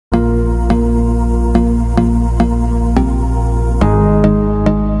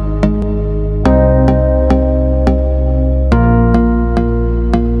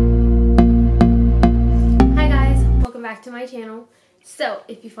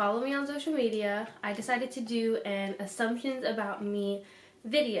follow me on social media, I decided to do an assumptions about me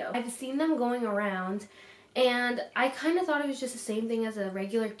video. I've seen them going around and I kind of thought it was just the same thing as a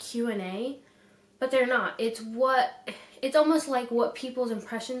regular Q&A, but they're not. It's almost like what people's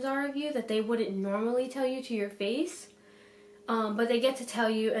impressions are of you that they wouldn't normally tell you to your face, but they get to tell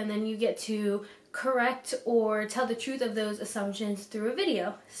you, and then you get to correct or tell the truth of those assumptions through a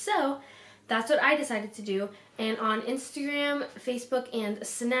video. So that's what I decided to do, and on Instagram, Facebook, and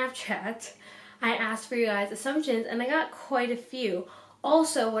Snapchat, I asked for you guys' assumptions, and I got quite a few.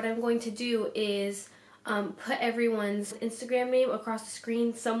 Also, what I'm going to do is put everyone's Instagram name across the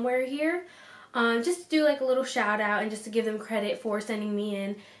screen somewhere here, just to do like a little shout out and just to give them credit for sending me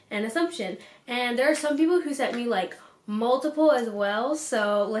in an assumption. And there are some people who sent me like multiple as well,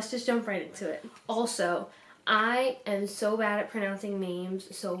 so let's just jump right into it. Also, I am so bad at pronouncing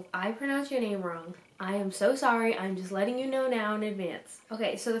names, so if I pronounce your name wrong, I am so sorry. I'm just letting you know now in advance.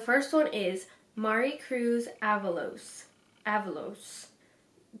 Okay, so the first one is Mari Cruz Avalos.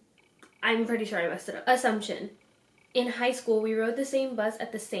 I'm pretty sure I messed it up. Assumption. In high school, we rode the same bus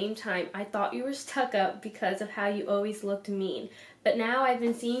at the same time. I thought you were stuck up because of how you always looked mean. But now I've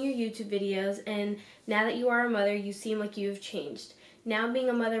been seeing your YouTube videos, and now that you are a mother, you seem like you have changed. Now being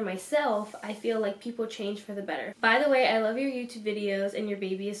a mother myself, I feel like people change for the better. By the way, I love your YouTube videos, and your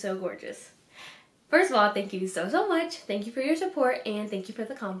baby is so gorgeous. First of all, thank you so much. Thank you for your support, and thank you for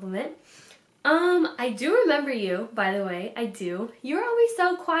the compliment. I do remember you, by the way. I do. You were always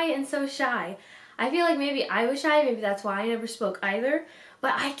so quiet and so shy. I feel like maybe I was shy, maybe that's why I never spoke either.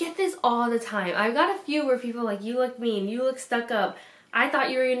 But I get this all the time. I've got a few where people are like, you look mean, you look stuck up. I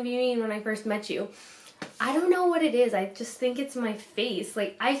thought you were gonna be mean when I first met you. I don't know what it is. I just think it's my face.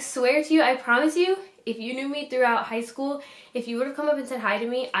 Like, I swear to you, I promise you, if you knew me throughout high school, if you would have come up and said hi to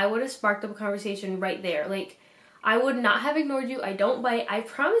me, I would have sparked up a conversation right there. Like, I would not have ignored you. I don't bite. I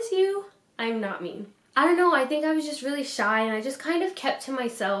promise you, I'm not mean. I don't know, I think I was just really shy and I just kind of kept to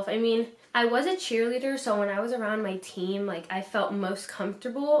myself. I mean, I was a cheerleader, so when I was around my team, like, I felt most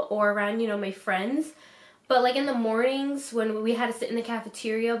comfortable, or around, you know, my friends. But like in the mornings when we had to sit in the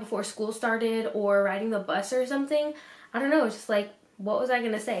cafeteria before school started, or riding the bus or something, I don't know, it's just like, what was I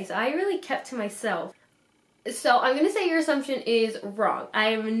gonna say? So I really kept to myself. So I'm gonna say your assumption is wrong. I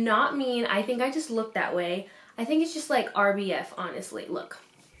am not mean. I think I just look that way. I think it's just like RBF, honestly. Look.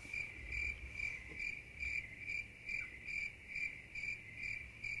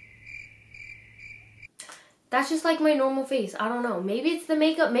 That's just like my normal face. I don't know. Maybe it's the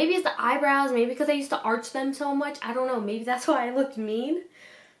makeup. Maybe it's the eyebrows. Maybe because I used to arch them so much. I don't know. Maybe that's why I looked mean.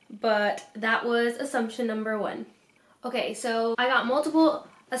 But that was assumption number 1. Okay, so I got multiple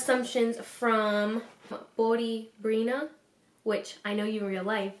assumptions from Bori Brina, which I know you in real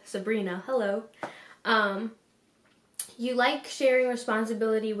life. Sabrina, hello. You like sharing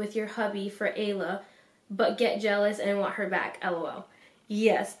responsibility with your hubby for Ayla, but get jealous and want her back, LOL.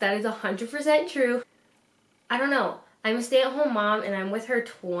 Yes, that is 100% true. I don't know. I'm a stay-at-home mom and I'm with her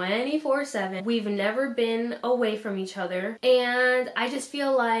 24/7. We've never been away from each other. And I just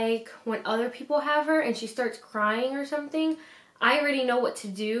feel like when other people have her and she starts crying or something, I already know what to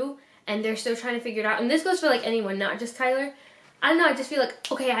do and they're still trying to figure it out. And this goes for like anyone, not just Tyler. I don't know, I just feel like,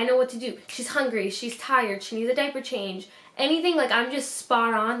 okay, I know what to do. She's hungry, she's tired, she needs a diaper change. Anything, like, I'm just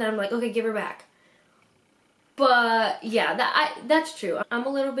spot on that I'm like, okay, give her back. But yeah, that's true. I'm a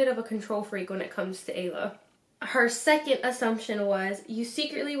little bit of a control freak when it comes to Ayla. Her second assumption was, you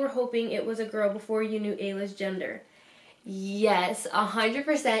secretly were hoping it was a girl before you knew Ayla's gender. Yes,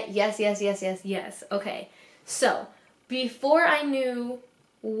 100%. Yes. Okay, so before I knew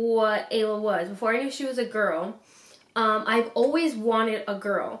what Ayla was, before I knew she was a girl, I've always wanted a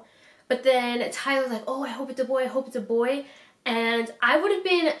girl. But then Tyler was like, oh, I hope it's a boy. And I would have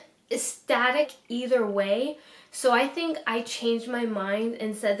been ecstatic either way. So I think I changed my mind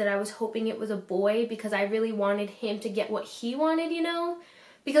and said that I was hoping it was a boy because I really wanted him to get what he wanted, you know?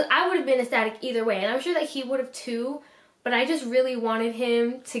 Because I would have been ecstatic either way, and I'm sure that he would have too, but I just really wanted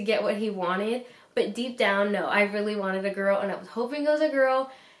him to get what he wanted. But deep down, no, I really wanted a girl, and I was hoping it was a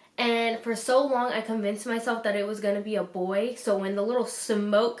girl. And for so long, I convinced myself that it was going to be a boy. So when the little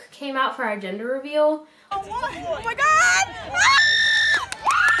smoke came out for our gender reveal... Oh my God!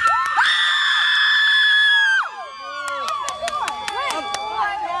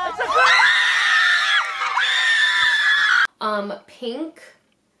 Pink,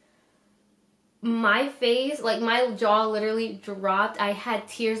 my face, like my jaw literally dropped. I had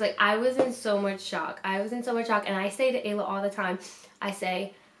tears. Like, I was in so much shock. And I say to Ayla all the time, I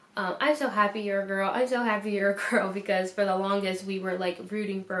say, I'm so happy you're a girl. I'm so happy you're a girl, because for the longest we were like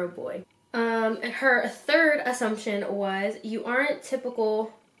rooting for a boy. Her third assumption was, you aren't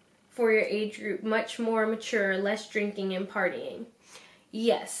typical for your age group, much more mature, less drinking and partying.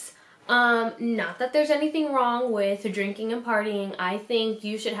 Yes. Not that there's anything wrong with drinking and partying. I think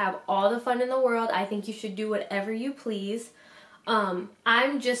you should have all the fun in the world. I think you should do whatever you please.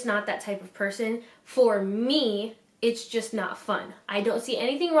 I'm just not that type of person. For me, it's just not fun. I don't see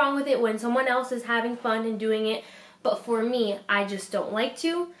anything wrong with it when someone else is having fun and doing it, but for me, I just don't like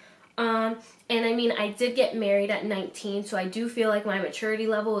to. And I mean, I did get married at 19, so I do feel like my maturity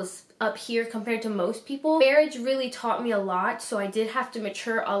level is up here compared to most people. Marriage really taught me a lot, so I did have to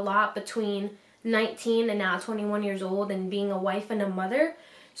mature a lot between 19 and now 21 years old and being a wife and a mother.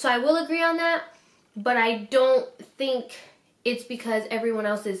 So I will agree on that, but I don't think it's because everyone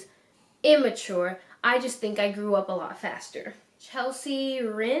else is immature. I just think I grew up a lot faster. Chelsea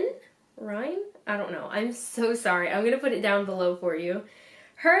Rhine? I don't know. I'm so sorry. I'm going to put it down below for you.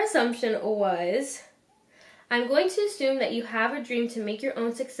 Her assumption was, I'm going to assume that you have a dream to make your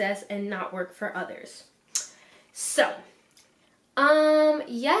own success and not work for others. So,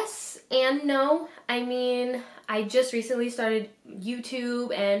 yes and no. I mean, I just recently started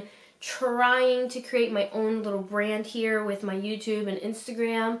YouTube and trying to create my own little brand here with my YouTube and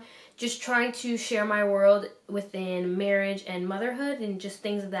Instagram. Just trying to share my world within marriage and motherhood and just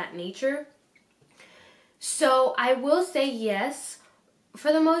things of that nature. So, I will say yes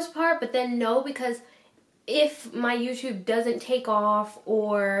for the most part, but then no, because if my YouTube doesn't take off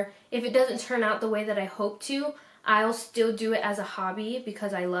or if it doesn't turn out the way that I hope to, I'll still do it as a hobby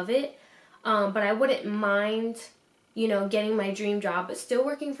because I love it. But I wouldn't mind, you know, getting my dream job but still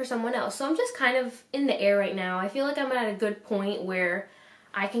working for someone else. So I'm just kind of in the air right now. I feel like I'm at a good point where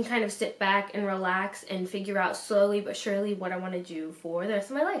I can kind of sit back and relax and figure out slowly but surely what I want to do for the rest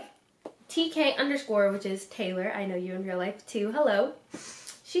of my life. TK_, which is Taylor. I know you in real life too. Hello.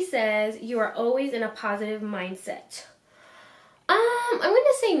 She says, you are always in a positive mindset. I'm going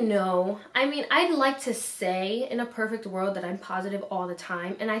to say no. I mean, I'd like to say in a perfect world that I'm positive all the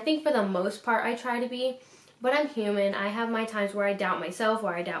time. And I think for the most part I try to be. But I'm human. I have my times where I doubt myself,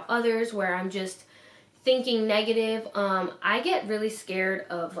 where I doubt others, where I'm just thinking negative. I get really scared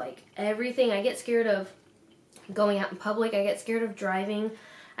of like everything. I get scared of going out in public. I get scared of driving.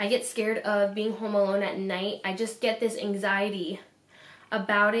 I get scared of being home alone at night. I just get this anxiety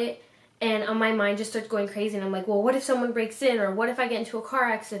about it, and my mind just starts going crazy, and I'm like, well, what if someone breaks in, or what if I get into a car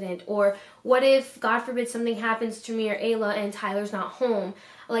accident, or what if, God forbid, something happens to me or Ayla and Tyler's not home?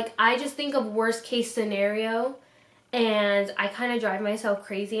 Like, I just think of worst case scenario, and I kind of drive myself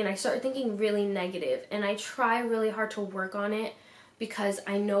crazy, and I start thinking really negative, and I try really hard to work on it because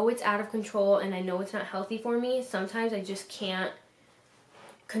I know it's out of control, and I know it's not healthy for me. Sometimes I just can't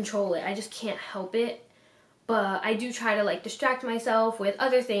control it. I just can't help it. But I do try to like distract myself with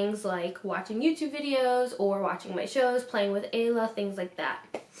other things like watching YouTube videos or watching my shows, playing with Ayla, things like that.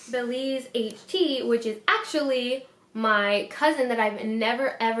 Belize HT, which is actually my cousin that I've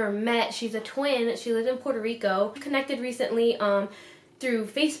never ever met. She's a twin. She lives in Puerto Rico. We connected recently through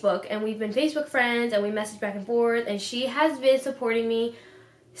Facebook, and we've been Facebook friends, and we message back and forth, and she has been supporting me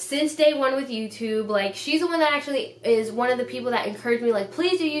since day one with YouTube. Like, she's the one that actually is one of the people that encouraged me, like,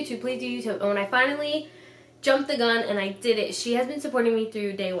 please do YouTube, please do YouTube. And when I finally jumped the gun and I did it, she has been supporting me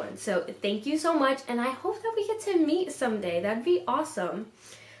through day one. So thank you so much, and I hope that we get to meet someday. That'd be awesome.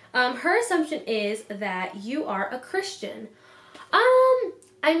 Her assumption is that you are a Christian. I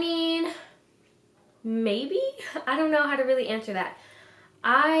mean, maybe? I don't know how to really answer that.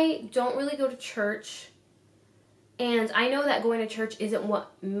 I don't really go to church. And I know that going to church isn't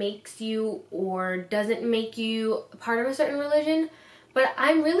what makes you or doesn't make you part of a certain religion, but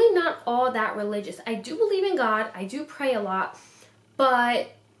I'm really not all that religious. I do believe in God. I do pray a lot,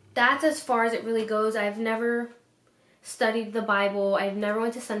 but that's as far as it really goes. I've never studied the Bible. I've never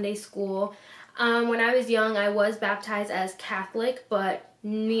went to Sunday school. When I was young, I was baptized as Catholic, but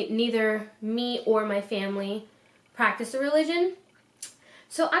neither me or my family practiced a religion.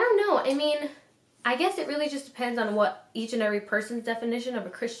 So I don't know. I mean, I guess it really just depends on what each and every person's definition of a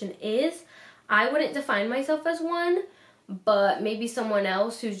Christian is. I wouldn't define myself as one, but maybe someone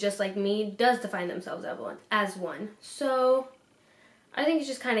else who's just like me does define themselves as one. So I think it's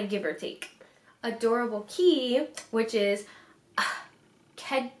just kind of give or take. Adorable Key, which is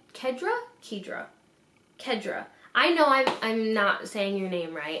Kedra. I know I'm not saying your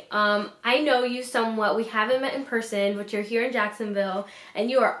name right. I know you somewhat. We haven't met in person, but you're here in Jacksonville, and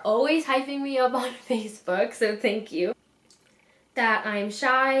you are always hyping me up on Facebook, so thank you. That I'm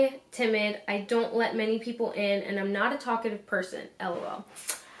shy, timid, I don't let many people in, and I'm not a talkative person, LOL.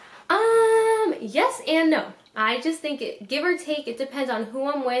 Yes and no. I just think give or take, it depends on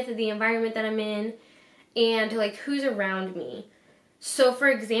who I'm with, the environment that I'm in, and like who's around me. So for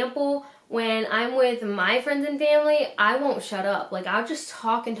example, when I'm with my friends and family, I won't shut up. Like, I'll just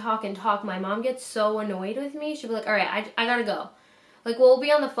talk and talk and talk. My mom gets so annoyed with me. She'll be like, all right, I gotta go. Like, we'll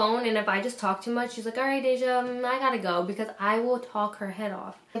be on the phone, and if I just talk too much, she's like, all right, Deja, I gotta go, because I will talk her head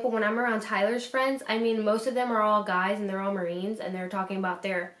off. But when I'm around Tyler's friends, I mean, most of them are all guys, and they're all Marines, and they're talking about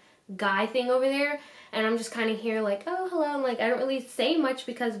their guy thing over there, and I'm just kind of here like, oh, hello, and like, I don't really say much,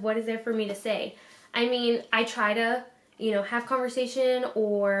 because what is there for me to say? I mean, I try to, you know, have conversation,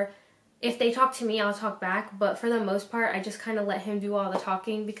 or if they talk to me, I'll talk back, but for the most part, I just kind of let him do all the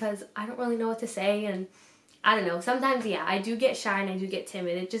talking, because I don't really know what to say, and I don't know, sometimes, yeah, I do get shy and I do get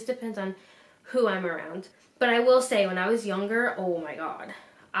timid. It just depends on who I'm around. But I will say, when I was younger, oh my god,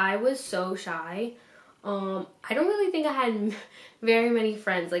 I was so shy. I don't really think I had very many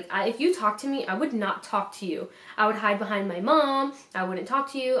friends. Like, if you talk to me, I would not talk to you. I would hide behind my mom. I wouldn't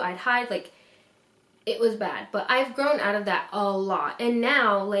talk to you. I'd hide, like, it was bad. But I've grown out of that a lot. And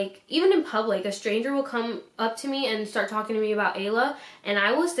now, like, even in public, a stranger will come up to me and start talking to me about Ayla, and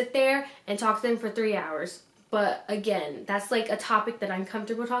I will sit there and talk to them for 3 hours. But again, that's like a topic that I'm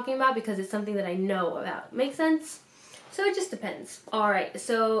comfortable talking about because it's something that I know about. Make sense? So it just depends. Alright,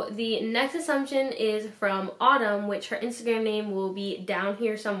 so the next assumption is from Autumn, which her Instagram name will be down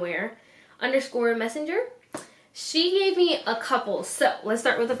here somewhere, _messenger. She gave me a couple, so let's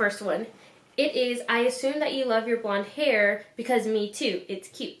start with the first one. It is, I assume that you love your blonde hair because me too, it's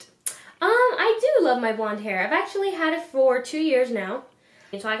cute. I do love my blonde hair. I've actually had it for 2 years now.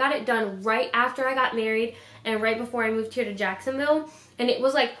 So I got it done right after I got married and right before I moved here to Jacksonville. And it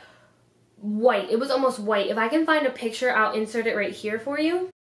was like white. It was almost white. If I can find a picture, I'll insert it right here for you.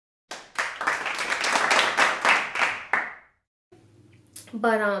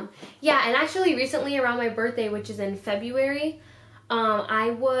 But yeah, and actually recently around my birthday, which is in February, I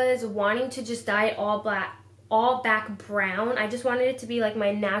was wanting to just dye it all back brown. I just wanted it to be like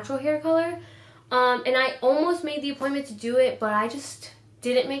my natural hair color. And I almost made the appointment to do it, but I just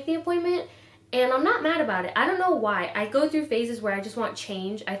didn't make the appointment, and I'm not mad about it. I don't know why. I go through phases where I just want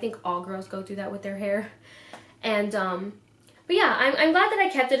change. I think all girls go through that with their hair. And but yeah, I'm glad that I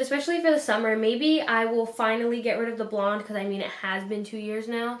kept it, especially for the summer. Maybe I will finally get rid of the blonde, because I mean, it has been 2 years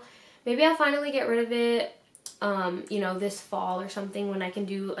now. Maybe I'll finally get rid of it, you know, this fall or something, when I can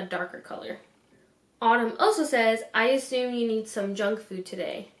do a darker color. Autumn also says, I assume you need some junk food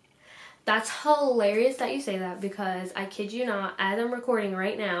today. That's hilarious that you say that, because I kid you not, as I'm recording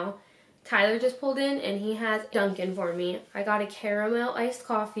right now, Tyler just pulled in and he has Dunkin' for me. I got a caramel iced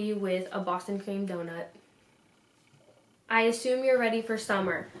coffee with a Boston cream donut. I assume you're ready for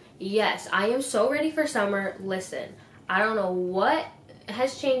summer. Yes, I am so ready for summer. Listen, I don't know what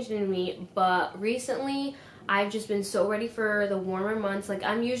has changed in me, but recently I've just been so ready for the warmer months. Like,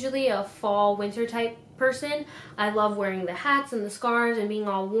 I'm usually a fall, winter type person. I love wearing the hats and the scarves and being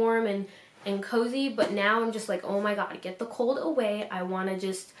all warm and cozy, but now I'm just like, oh my god, get the cold away. I want to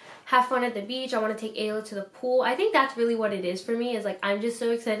just have fun at the beach. I want to take Ayla to the pool. I think that's really what it is for me, is like, I'm just so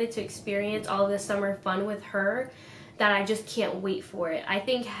excited to experience all of this summer fun with her that I just can't wait for it. I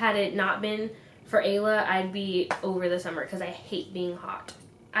think had it not been for Ayla, I'd be over the summer because I hate being hot.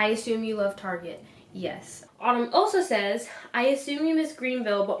 I assume you love Target. Yes. Autumn also says, I assume you miss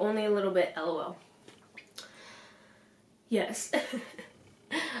Greenville, but only a little bit, lol. Yes.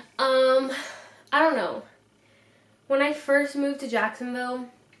 I don't know. When I first moved to Jacksonville,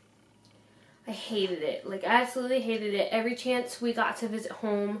 I hated it. Like, I absolutely hated it. Every chance we got to visit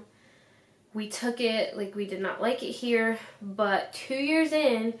home, we took it. Like, we did not like it here. But 2 years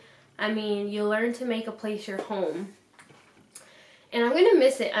in, I mean, you learn to make a place your home. And I'm going to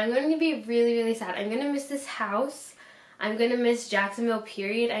miss it. I'm going to be really, really sad. I'm going to miss this house. I'm going to miss Jacksonville,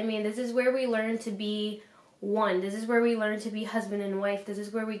 period. I mean, this is where we learn to be one. This is where we learn to be husband and wife. This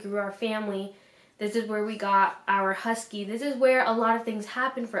is where we grew our family. This is where we got our husky. This is where a lot of things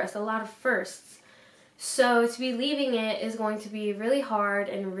happen for us, a lot of firsts. So to be leaving it is going to be really hard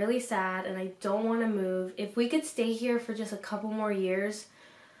and really sad, and I don't want to move. If we could stay here for just a couple more years,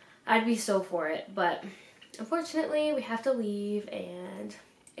 I'd be so for it. But unfortunately, we have to leave, and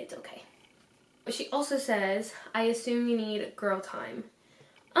it's okay. But she also says, I assume you need girl time.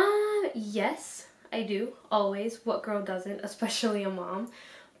 Yes, I do, always. What girl doesn't, especially a mom?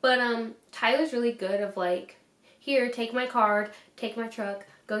 But Tyler's really good of like, here, take my card, take my truck,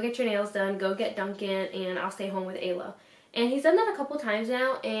 go get your nails done, go get Dunkin', and I'll stay home with Ayla. And he's done that a couple times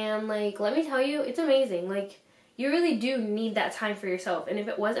now, and like, let me tell you, it's amazing. Like, you really do need that time for yourself. And if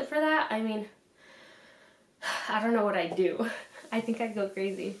it wasn't for that, I mean, I don't know what I'd do. I think I'd go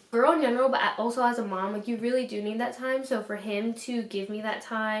crazy. Girl in general, but also as a mom, like, you really do need that time. So for him to give me that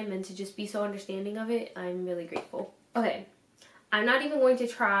time and to just be so understanding of it, I'm really grateful. Okay, I'm not even going to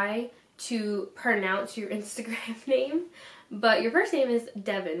try to pronounce your Instagram name, but your first name is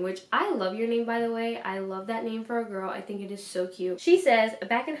Devin, which I love your name, by the way. I love that name for a girl. I think it is so cute. She says,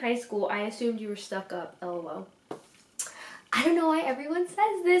 back in high school, I assumed you were stuck up, lol. I don't know why everyone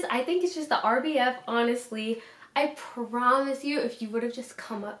says this. I think it's just the RBF, honestly. I promise you, if you would have just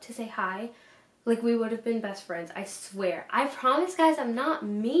come up to say hi, like, we would have been best friends. I swear. I promise, guys, I'm not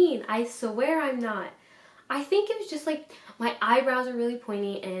mean. I swear I'm not. I think it was just like my eyebrows are really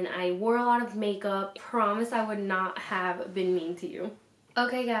pointy and I wore a lot of makeup. Promise I would not have been mean to you.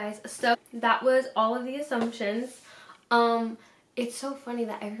 Okay, guys, so that was all of the assumptions. It's so funny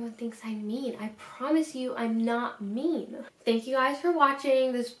that everyone thinks I'm mean. I promise you I'm not mean. Thank you guys for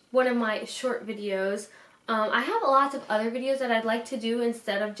watching this one of my short videos. I have lots of other videos that I'd like to do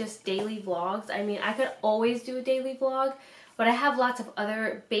instead of just daily vlogs. I mean, I could always do a daily vlog, but I have lots of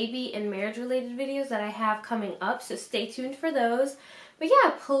other baby and marriage related videos that I have coming up, so stay tuned for those. But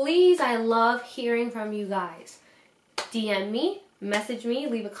yeah, please, I love hearing from you guys. DM me, message me,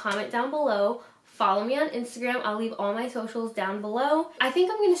 leave a comment down below. Follow me on Instagram. I'll leave all my socials down below. I think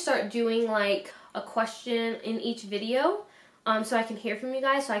I'm going to start doing like a question in each video so I can hear from you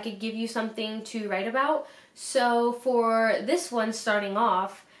guys, so I could give you something to write about. So for this one starting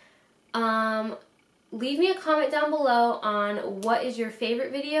off, leave me a comment down below on what is your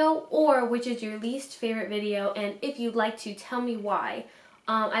favorite video or which is your least favorite video, and if you'd like to, tell me why.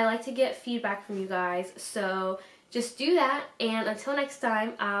 I like to get feedback from you guys, so just do that, and until next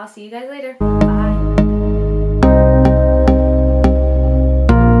time, I'll see you guys later. Bye.